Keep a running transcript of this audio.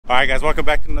Alright guys, welcome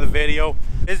back to another video.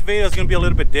 This video is going to be a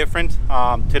little bit different.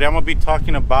 Today I'm going to be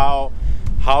talking about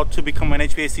how to become an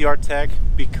HVAC tech,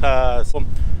 because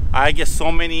I get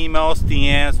so many emails,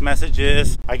 DMs,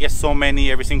 messages. I get so many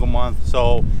every single month.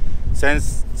 So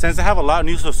since I have a lot of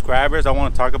new subscribers, I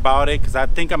want to talk about it, because I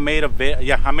think I made a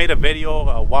video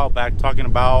a while back talking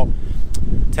about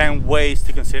 10 ways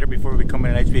to consider before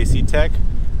becoming an HVAC tech.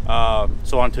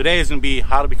 So on today is going to be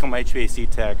how to become an HVAC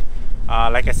tech.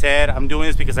 Like I said, I'm doing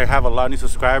this because I have a lot of new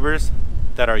subscribers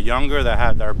that are younger,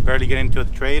 that are barely getting into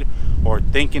the trade or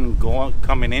thinking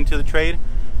coming into the trade.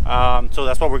 So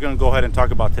that's what we're going to go ahead and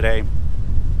talk about today.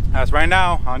 As right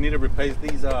now, I need to replace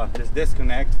this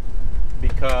disconnect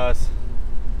because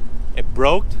it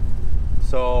broke.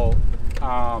 So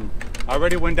I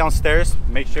already went downstairs,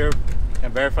 make sure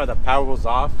and verify that power was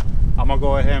off. I'm gonna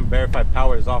go ahead and verify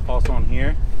power is off also on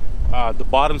here. The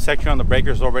bottom section on the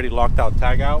breaker is already locked out,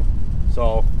 tag out.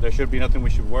 So there should be nothing we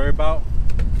should worry about.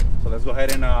 So let's go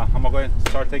ahead and I'm gonna go ahead and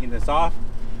start taking this off.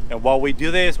 And while we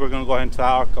do this, we're gonna go ahead and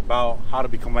talk about how to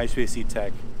become an HVAC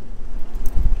tech.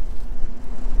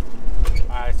 All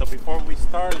right, so before we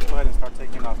start, let's go ahead and start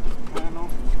taking off this panel.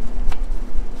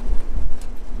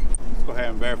 Let's go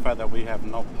ahead and verify that we have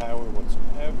no power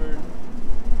whatsoever.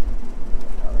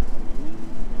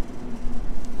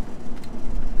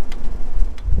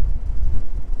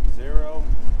 Zero.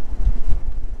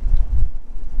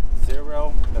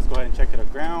 Let's go ahead and check it at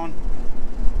ground.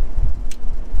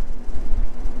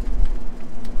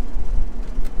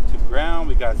 To ground,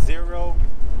 we got 0.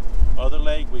 Other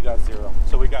leg, we got 0.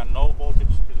 So we got no voltage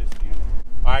to this unit.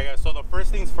 All right, guys. So the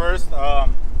first things first.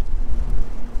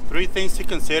 3 things to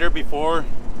consider before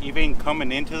even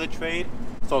coming into the trade.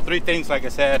 So 3 things, like I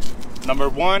said. Number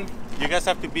 1, you guys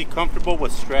have to be comfortable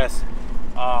with stress.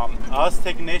 Us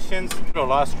technicians feel a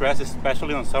lot of stress,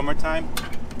 especially in summertime.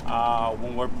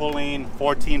 When we're pulling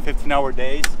 14-15 hour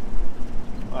days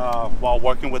while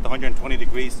working with 120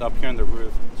 degrees up here on the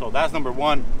roof. So that's number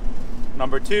 1.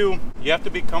 Number 2, you have to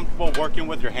be comfortable working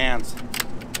with your hands.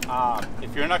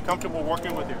 If you're not comfortable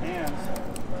working with your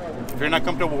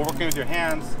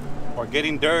hands, or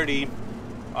getting dirty,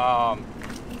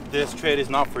 this trade is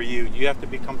not for you. You have to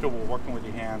be comfortable working with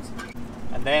your hands.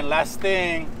 And then last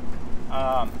thing,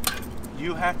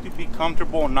 you have to be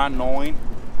comfortable not knowing.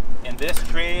 In this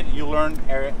trade, you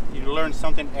learn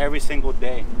something every single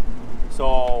day.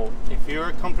 So if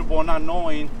you're comfortable not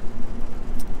knowing,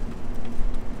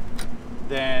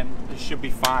 then it should be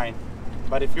fine.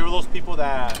 But if you're those people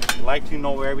that like to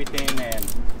know everything and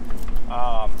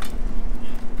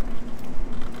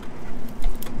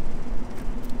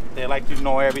they like to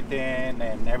know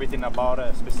everything about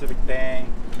a specific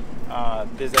thing,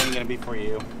 this ain't gonna be for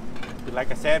you. Like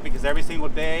I said, because every single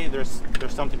day there's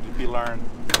something to be learned.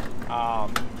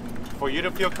 For you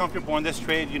to feel comfortable in this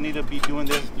trade, you need to be doing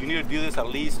this. You need to do this at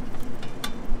least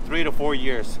 3 to 4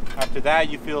 years. After that,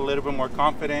 you feel a little bit more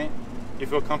confident. You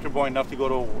feel comfortable enough to go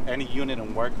to any unit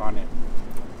and work on it.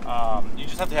 You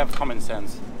just have to have common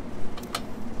sense.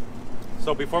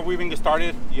 So before we even get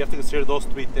started, you have to consider those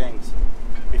 3 things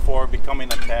before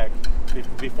becoming a tech,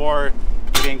 before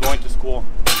even going to school.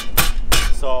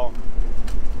 So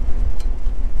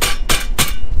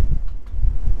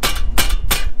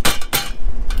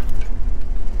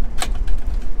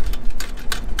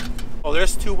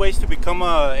there's 2 ways to become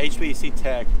a HVAC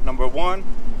tech. Number 1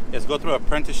 is go through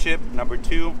apprenticeship. Number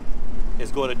 2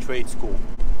 is go to trade school.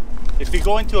 If you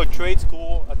go into a trade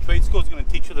school is going to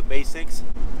teach you the basics.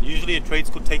 Usually a trade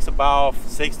school takes about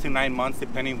 6 to 9 months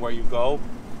depending where you go.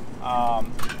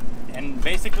 And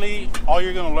basically all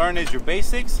you're going to learn is your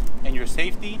basics and your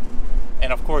safety,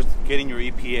 and of course getting your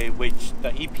EPA, which the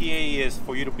EPA is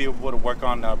for you to be able to work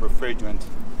on refrigerant.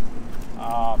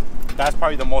 That's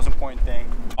probably the most important thing.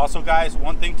 Also guys,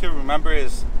 one thing to remember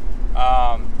is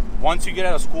once you get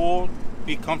out of school,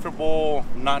 be comfortable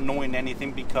not knowing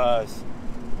anything, because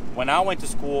when I went to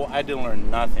school, I didn't learn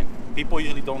nothing. People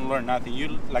usually don't learn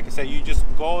nothing. Like I said, you just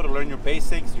go to learn your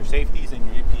basics, your safeties, and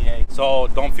your EPA. So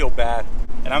don't feel bad.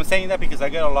 And I'm saying that because I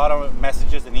get a lot of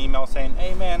messages and emails saying,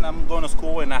 hey man, I'm going to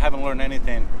school and I haven't learned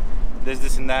anything.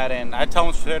 This and that. And I tell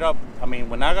them straight up, I mean,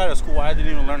 when I got out of school, I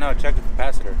didn't even learn how to check the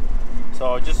capacitor.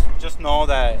 So just know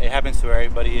that it happens to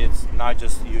everybody. It's not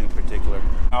just you in particular.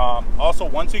 Also,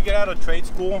 once you get out of trade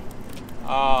school,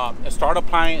 start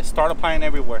applying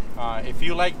everywhere. If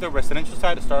you like the residential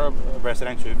side, start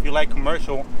residential. If you like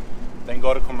commercial, then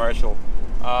go to commercial.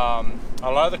 A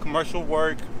lot of the commercial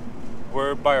work,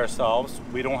 we're by ourselves.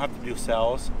 We don't have to do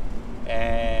sales,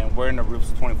 and we're in the roofs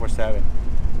 24/7.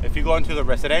 If you go into the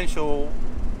residential,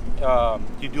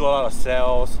 you do a lot of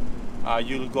sales.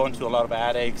 You go into a lot of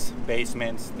attics,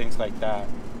 basements, things like that.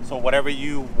 So whatever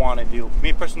you want to do.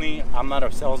 Me personally, I'm not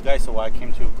a sales guy, so I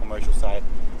came to commercial side,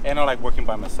 and I like working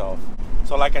by myself.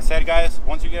 So like I said, guys,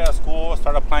 once you get out of school,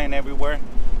 start applying everywhere.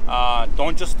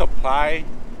 Don't just apply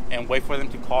and wait for them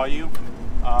to call you.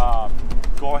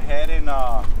 Go ahead and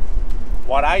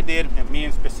what I did, and me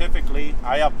specifically,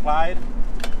 I applied,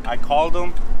 I called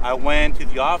them, I went to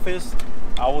the office,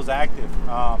 I was active.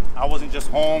 I wasn't just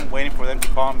home waiting for them to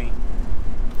call me,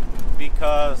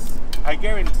 because I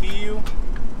guarantee you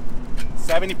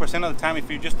 70% of the time, if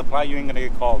you just apply, you ain't gonna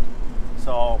get called.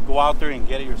 So go out there and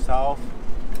get it yourself.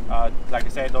 Like I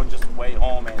said, don't just wait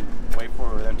home and wait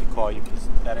for them to call you, because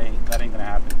that ain't gonna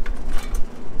happen.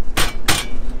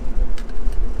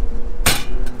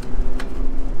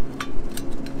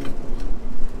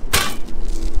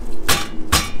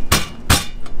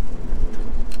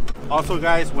 Also,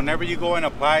 guys, whenever you go and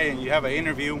apply and you have an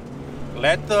interview,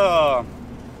 let the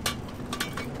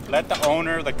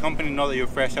owner, the company, know that you're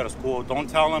fresh out of school. Don't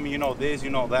tell them you know this, you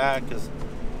know that, because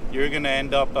you're gonna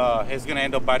end up it's gonna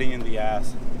end up biting you in the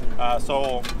ass.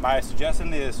 So my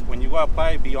suggestion is, when you go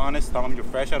apply, be honest. Tell them you're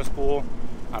fresh out of school.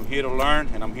 I'm here to learn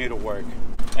and I'm here to work.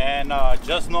 And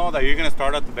just know that you're gonna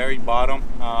start at the very bottom.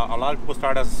 A lot of people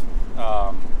start as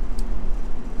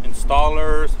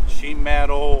installers, sheet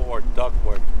metal, or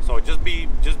ductwork. So just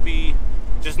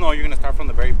know you're gonna start from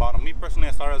the very bottom. Me personally,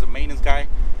 I started as a maintenance guy.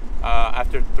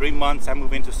 After 3 months, I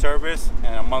moved into service,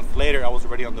 and a month later, I was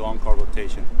already on the on-call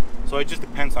rotation. So it just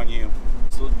depends on you.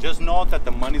 So just know that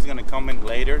the money's gonna come in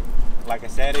later. Like I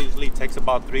said, it usually takes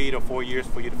about 3 to 4 years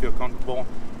for you to feel comfortable.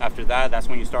 After that, that's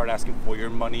when you start asking for your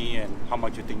money and how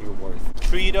much you think you're worth.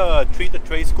 Treat the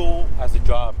trade school as a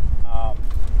job.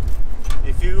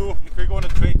 If you're going to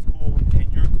trade school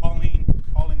and you're calling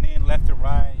in left and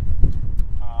right,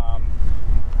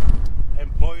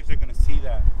 employers are going to see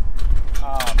that.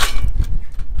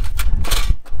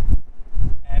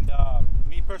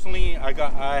 Me personally,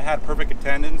 I had perfect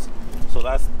attendance, so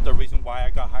that's the reason why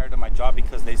I got hired at my job,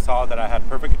 because they saw that I had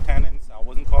perfect attendance. I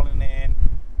wasn't calling in,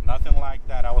 nothing like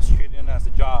that. I was treating it as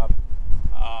a job.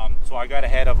 So I got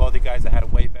ahead of other guys that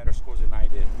had way better scores than I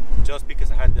did, just because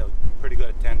I had the pretty good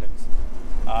attendance.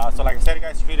 So like I said,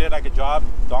 guys, treat it like a job.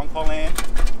 Don't call in.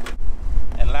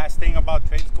 And last thing about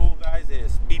trade school, guys,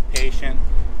 is be patient.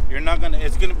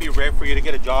 It's gonna be rare for you to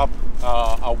get a job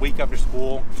a week after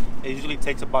school. It usually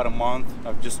takes about a month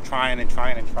of just trying and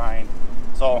trying and trying.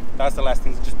 So that's the last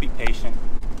thing, just be patient.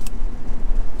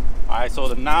 All right,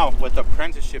 so now with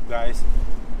apprenticeship, guys,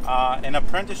 an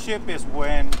apprenticeship is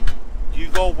when you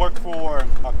go work for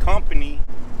a company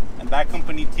and that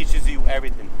company teaches you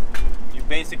everything. You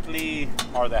basically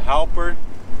are the helper.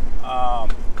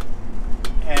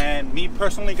 And me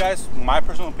personally, guys, my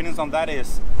personal opinions on that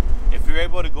is, if you're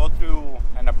able to go through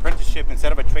an apprenticeship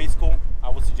instead of a trade school, I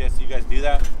would suggest you guys do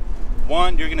that.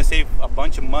 1, you're gonna save a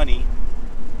bunch of money.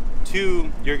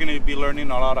 2, you're gonna be learning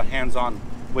a lot of hands-on,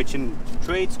 which in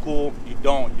trade school, you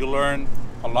don't. You learn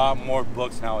a lot more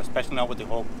books now, especially now with the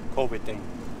whole COVID thing.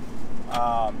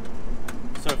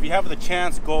 So if you have the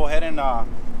chance, go ahead and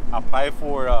apply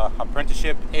for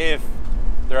apprenticeship if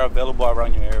they're available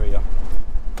around your area.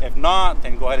 If not,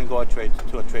 then go ahead and go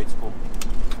to a trade school.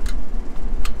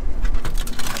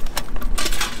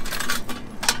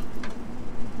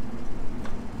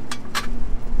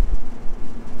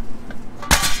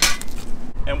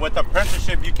 And with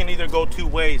apprenticeship, you can either go 2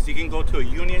 ways. You can go to a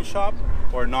union shop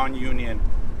or non-union.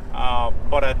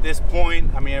 But at this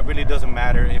point, I mean, it really doesn't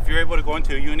matter. If you're able to go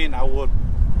into a union, I would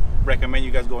recommend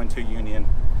you guys go into a union.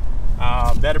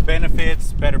 Better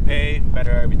benefits, better pay,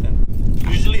 better everything.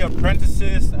 Usually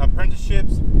apprenticeships,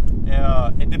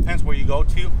 it depends where you go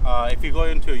to. If you go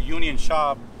into a union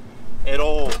shop,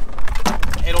 it'll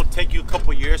take you a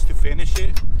couple years to finish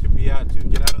it, to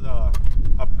get out of the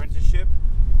apprenticeship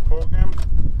program.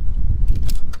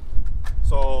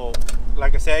 So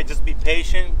like I said, just be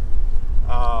patient.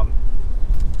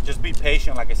 Just be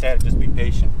patient. Like I said, just be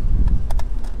patient.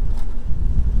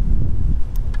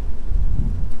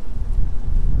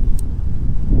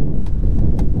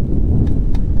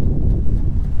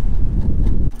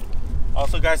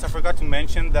 Also, guys, I forgot to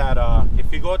mention that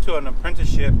if you go to an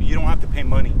apprenticeship, you don't have to pay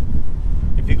money.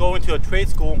 If you go into a trade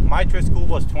school, my trade school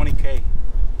was $20K.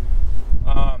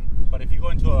 But if you go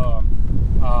into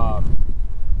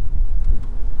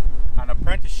an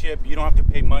apprenticeship, you don't have to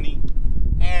pay money,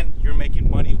 and you're making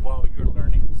money while you're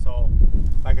learning. So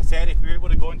like I said, if you're able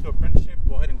to go into apprenticeship,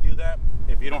 go ahead and do that.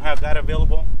 If you don't have that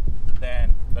available,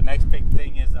 then the next big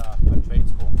thing is a trade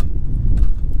school.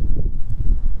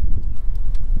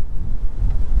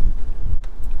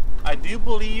 I do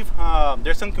believe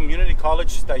there's some community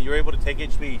college that you're able to take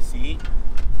HVAC.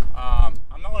 I'm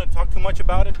not going to talk too much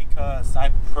about it because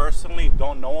I personally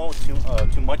don't know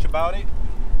too much about it.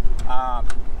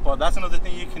 But that's another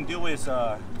thing you can do is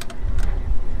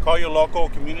call your local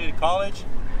community college,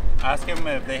 ask them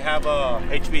if they have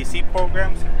HVAC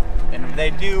programs, and if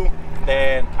they do,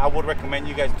 then I would recommend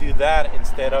you guys do that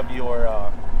instead of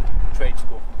your trade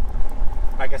school.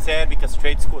 Like I said, because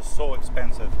trade school is so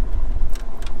expensive.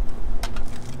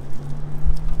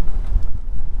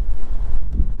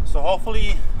 So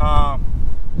hopefully a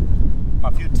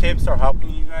few tips are helping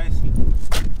you guys.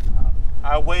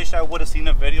 I wish I would have seen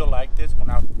a video like this when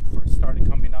I first started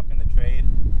coming up in the trade.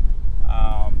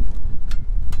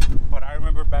 But I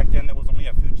remember back then there was only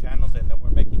a few channels and that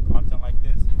were making content like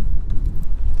this.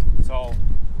 So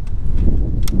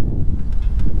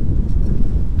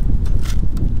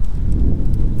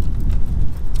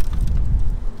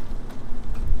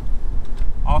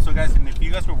also guys, and if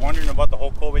you guys were wondering about the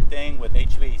whole COVID thing with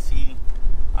HVAC,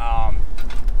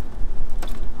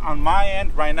 on my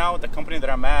end right now, the company that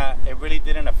I'm at, it really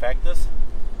didn't affect us.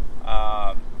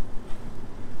 I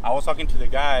was talking to the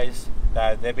guys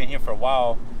that they've been here for a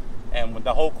while, and when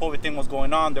the whole COVID thing was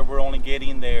going on, they were only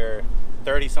getting their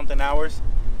 30 something hours.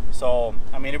 So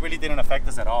I mean, it really didn't affect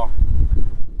us at all.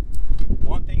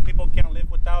 One thing people can't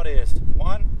live without is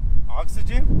 1,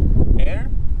 oxygen, air.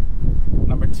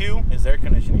 Number 2 is air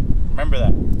conditioning. Remember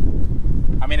that.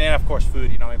 I mean, and of course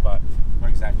food, you know, but we're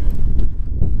exaggerating.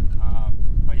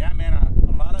 But yeah, man,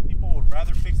 a lot of people would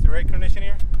rather fix their air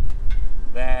conditioner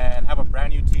than have a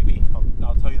brand new TV.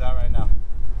 I'll tell you that right now.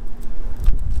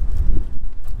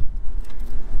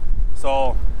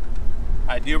 So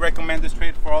I do recommend this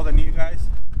trade for all the new guys.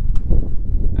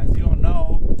 As you all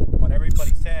know, what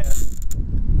everybody says,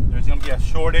 there's going to be a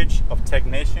shortage of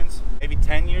technicians, maybe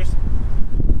 10 years.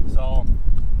 So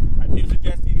I do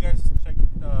suggest you guys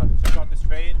check out this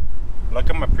trade. Look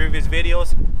at my previous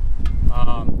videos.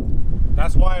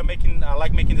 That's why I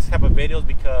like making this type of videos,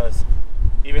 because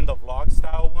even the vlog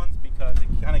style ones, because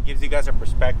it kind of gives you guys a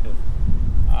perspective.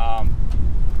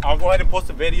 I'll go ahead and post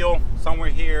a video somewhere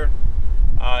here.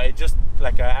 It's just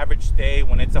like an average day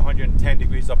when it's 110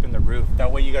 degrees up in the roof.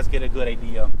 That way you guys get a good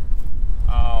idea.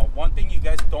 One thing you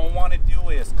guys don't want to do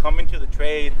is come into the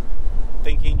trade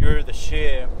thinking you're the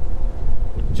shit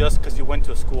just because you went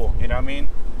to a school, you know what I mean?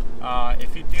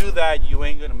 If you do that, you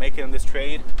ain't gonna make it in this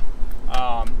trade.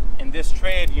 In this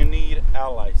trade, you need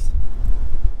allies.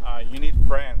 You need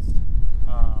friends.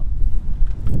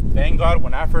 Thank God,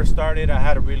 when I first started, I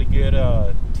had a really good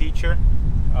teacher,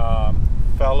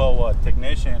 fellow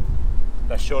technician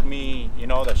that showed me,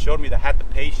 that had the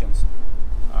patience.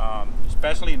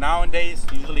 Especially nowadays,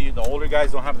 usually the older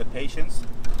guys don't have the patience,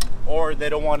 or they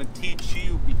don't want to teach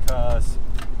you because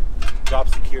job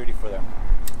security for them.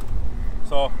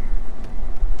 So,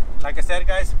 like I said,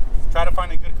 guys, try to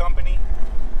find a good company.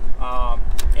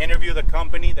 Interview the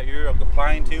company that you're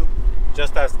applying to,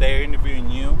 just as they're interviewing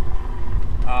you.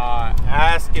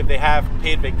 Ask if they have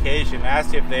paid vacation.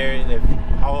 Ask if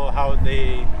how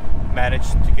they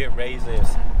manage to get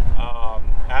raises.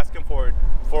 Ask them for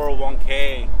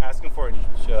 401k. Ask them for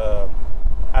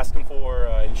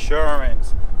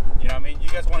insurance. You know what I mean? You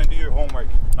guys want to do your homework,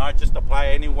 not just apply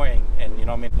anywhere and you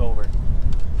know, make it over.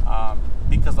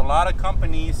 Because a lot of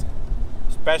companies,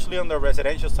 especially on the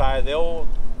residential side, they'll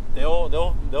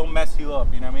mess you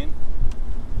up. You know what I mean?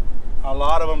 A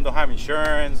lot of them don't have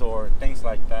insurance or things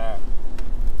like that.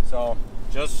 So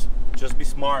just be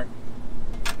smart.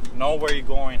 Know where you're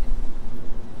going.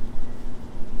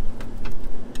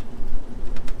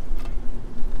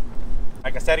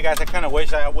 Like I said, guys, I kind of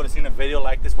wish I would have seen a video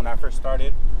like this when I first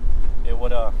started. It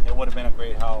would have been a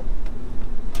great help.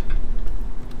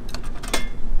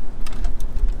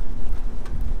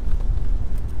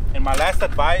 And my last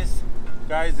advice,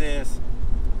 guys, is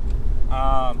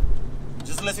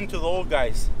just listen to the old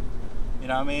guys. You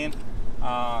know what I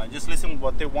mean? Just listen to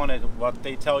what they wanted, what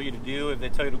they tell you to do. If they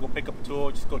tell you to go pick up a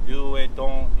tool, just go do it.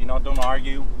 Don't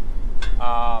argue.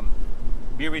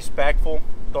 Be respectful.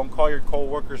 Don't call your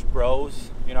co-workers bros.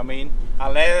 You know what I mean?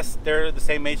 Unless they're the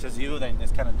same age as you, then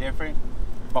it's kind of different.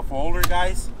 But for older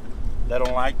guys that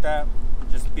don't like that,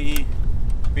 just be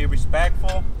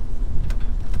respectful.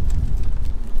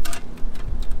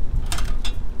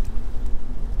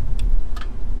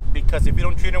 Because if you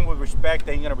don't treat them with respect,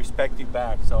 they ain't gonna respect you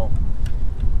back. So,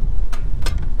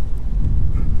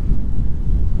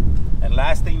 and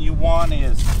last thing you want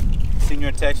is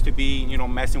senior techs to be,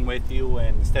 messing with you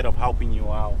and instead of helping you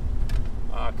out.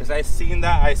 Because I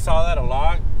saw that a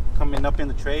lot coming up in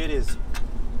the trade, is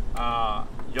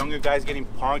younger guys getting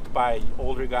punked by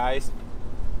older guys.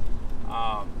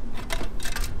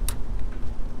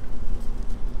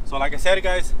 So like I said,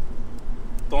 guys,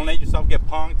 don't let yourself get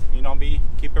punked. You know,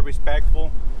 keep it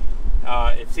respectful.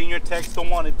 If senior techs don't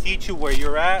want to teach you where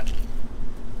you're at,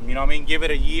 you know what I mean, give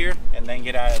it a year and then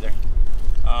get out of there.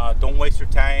 Don't waste your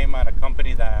time at a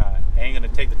company that ain't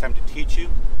gonna take the time to teach you.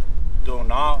 Do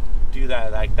not do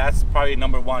that. Like, that's probably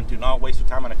number one. Do not waste your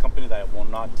time at a company that will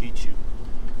not teach you.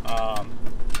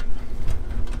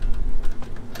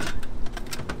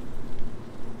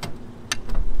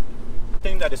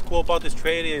 Thing that is cool about this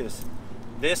trade is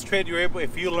you're able,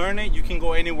 if you learn it, you can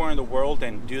go anywhere in the world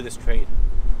and do this trade.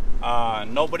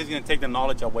 Nobody's gonna take the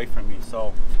knowledge away from you,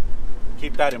 so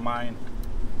keep that in mind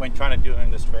when trying to do it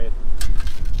in this trade,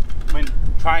 when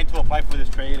trying to apply for this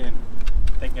trade and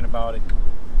thinking about it.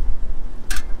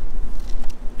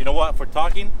 You know what, for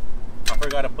talking, I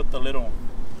forgot to put the little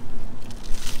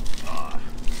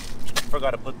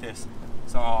forgot to put this,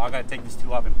 so I gotta take this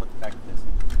two off and put back this.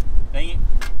 Dang it.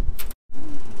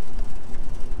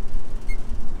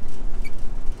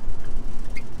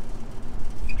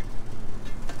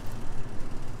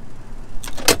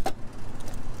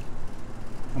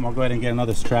 I'm gonna go ahead and get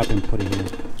another strap and put it in.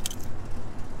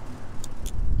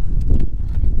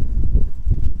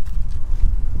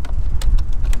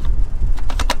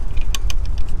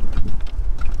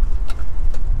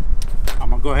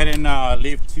 I'm gonna go ahead and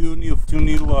leave two new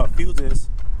fuses.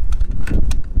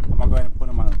 I'm gonna go ahead and put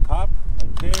them on the top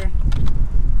right there,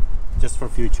 just for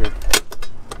future.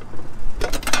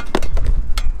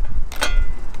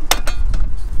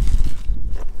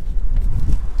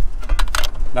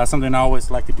 That's something I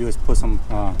always like to do, is put some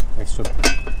extra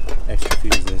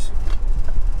fuses.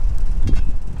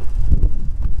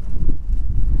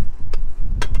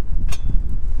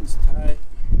 It's tight.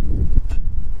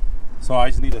 So I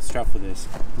just need a strap for this.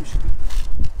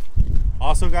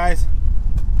 Also, guys,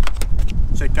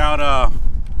 check out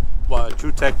what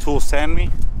TrueTech Tools sent me.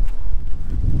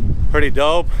 Pretty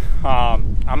dope.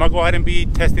 I'm gonna go ahead and be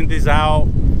testing this out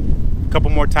a couple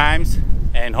more times,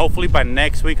 and hopefully by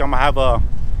next week I'm gonna have a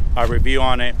review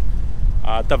on it.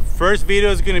 The first video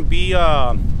is going to be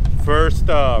first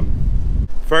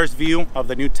view of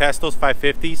the new Testos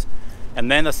 550s, and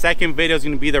then the second video is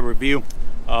going to be the review,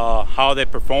 how they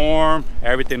perform,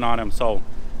 everything on them. So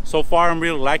far I'm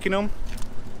really liking them,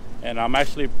 and I'm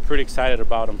actually pretty excited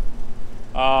about them.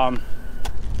 Oh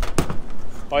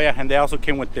yeah, and they also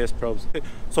came with disc probes.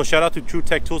 So shout out to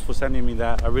TrueTech Tools for sending me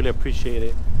that. I really appreciate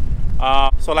it.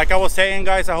 So like I was saying,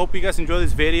 guys, I hope you guys enjoy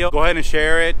this video. Go ahead and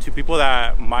share it to people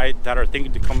that are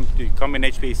thinking to come in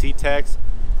HVAC techs.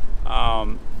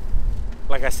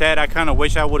 Like I said, I kind of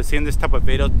wish I would have seen this type of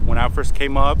video when I first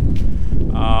came up.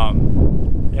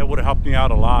 It would have helped me out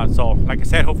a lot. So like I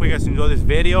said, hopefully you guys enjoy this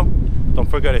video. Don't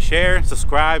forget to share,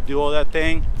 subscribe, do all that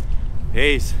thing.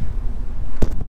 Peace.